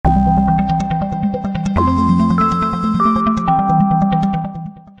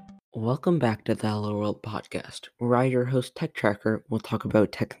Welcome back to the Hello World podcast, where I, your host, Tech Tracker, will talk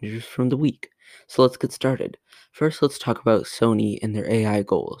about tech news from the week. So let's get started. First, let's talk about Sony and their AI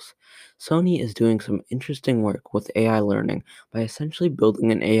goals. Sony is doing some interesting work with AI learning by essentially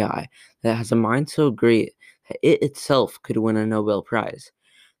building an AI that has a mind so great that it itself could win a Nobel Prize.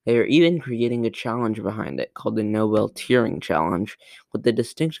 They are even creating a challenge behind it called the Nobel Turing Challenge, with the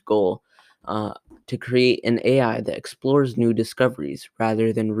distinct goal uh, to create an AI that explores new discoveries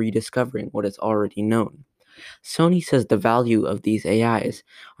rather than rediscovering what is already known. Sony says the value of these AIs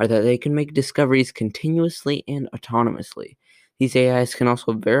are that they can make discoveries continuously and autonomously. These AIs can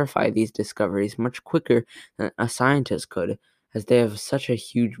also verify these discoveries much quicker than a scientist could, as they have such a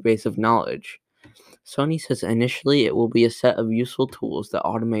huge base of knowledge. Sony says initially it will be a set of useful tools that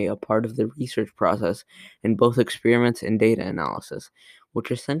automate a part of the research process in both experiments and data analysis, which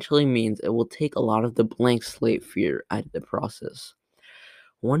essentially means it will take a lot of the blank slate fear out of the process.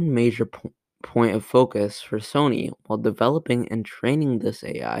 One major point of focus for Sony while developing and training this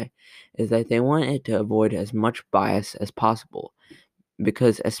AI is that they want it to avoid as much bias as possible,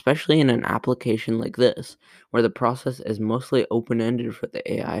 because especially in an application like this, where the process is mostly open-ended for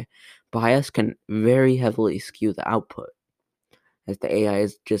the AI, bias can very heavily skew the output, as the AI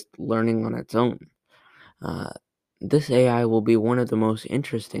is just learning on its own. Uh, this AI will be one of the most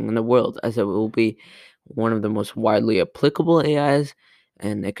interesting in the world, as it will be one of the most widely applicable AIs,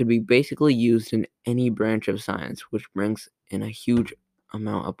 and it could be basically used in any branch of science, which brings in a huge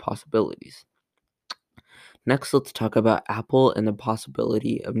amount of possibilities. Next, let's talk about Apple and the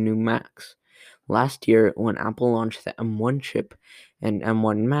possibility of new Macs. Last year, when Apple launched the M1 chip and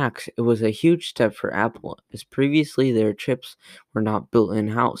M1 Max, it was a huge step for Apple, as previously their chips were not built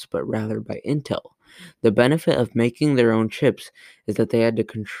in-house, but rather by Intel. The benefit of making their own chips is that they had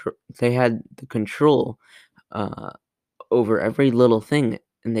the control uh, over every little thing,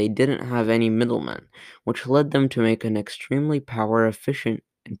 and they didn't have any middlemen, which led them to make an extremely power efficient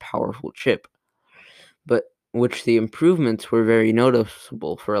and powerful chip, but which the improvements were very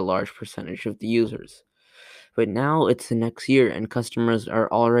noticeable for a large percentage of the users. But now it's the next year, and customers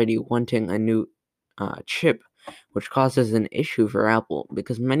are already wanting a new chip, which causes an issue for Apple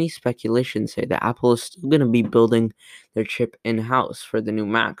because many speculations say that Apple is still going to be building their chip in house for the new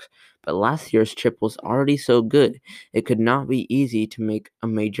Macs. But last year's chip was already so good, it could not be easy to make a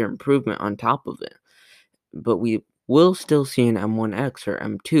major improvement on top of it. But we will still see an M1X or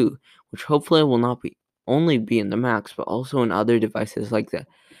M2, which hopefully will not be only be in the Macs, but also in other devices like the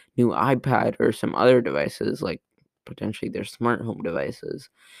new iPad or some other devices like potentially their smart home devices,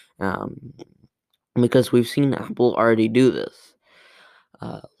 um, because we've seen Apple already do this.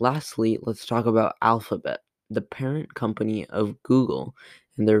 Lastly, let's talk about Alphabet, the parent company of Google,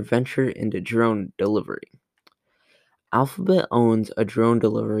 and their venture into drone delivery. Alphabet owns a drone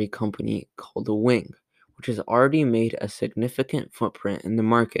delivery company called Wing, which has already made a significant footprint in the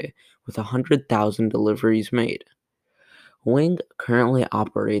market with 100,000 deliveries made. Wing currently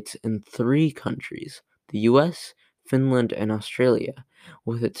operates in 3 countries: the US, Finland, and Australia,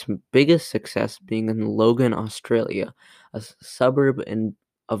 with its biggest success being in Logan, Australia, a suburb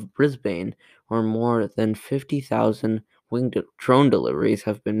of Brisbane, where more than 50,000 drone deliveries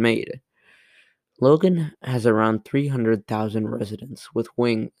have been made. Logan has around 300,000 residents, with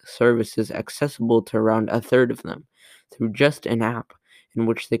Wing services accessible to around a third of them through just an app in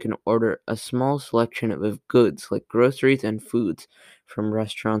which they can order a small selection of goods like groceries and foods from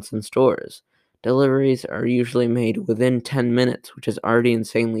restaurants and stores. Deliveries are usually made within 10 minutes, which is already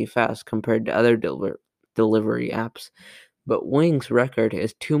insanely fast compared to other delivery apps. But Wing's record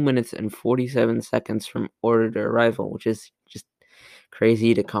is 2 minutes and 47 seconds from order to arrival, which is just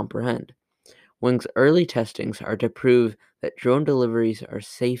crazy to comprehend. Wing's early testings are to prove that drone deliveries are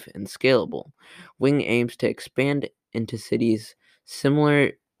safe and scalable. Wing aims to expand into cities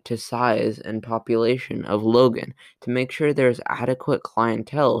similar to size and population of Logan to make sure there is adequate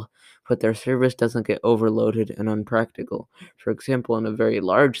clientele, but their service doesn't get overloaded and unpractical. For example, in a very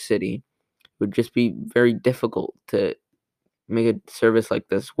large city, it would just be very difficult to make a service like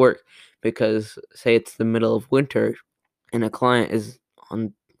this work because, say, it's the middle of winter and a client is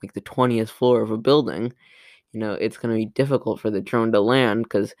on like the 20th floor of a building, it's going to be difficult for the drone to land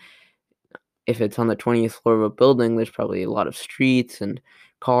because if it's on the 20th floor of a building, there's probably a lot of streets and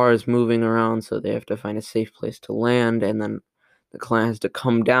cars moving around, so they have to find a safe place to land, and then the client has to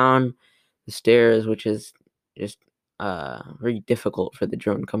come down the stairs, which is just very difficult for the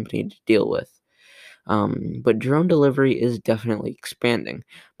drone company to deal with. But drone delivery is definitely expanding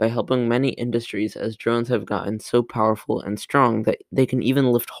by helping many industries, as drones have gotten so powerful and strong that they can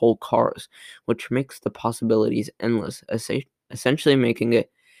even lift whole cars, which makes the possibilities endless, essentially making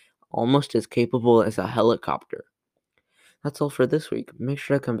it almost as capable as a helicopter. That's all for this week. Make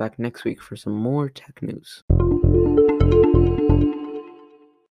sure to come back next week for some more tech news.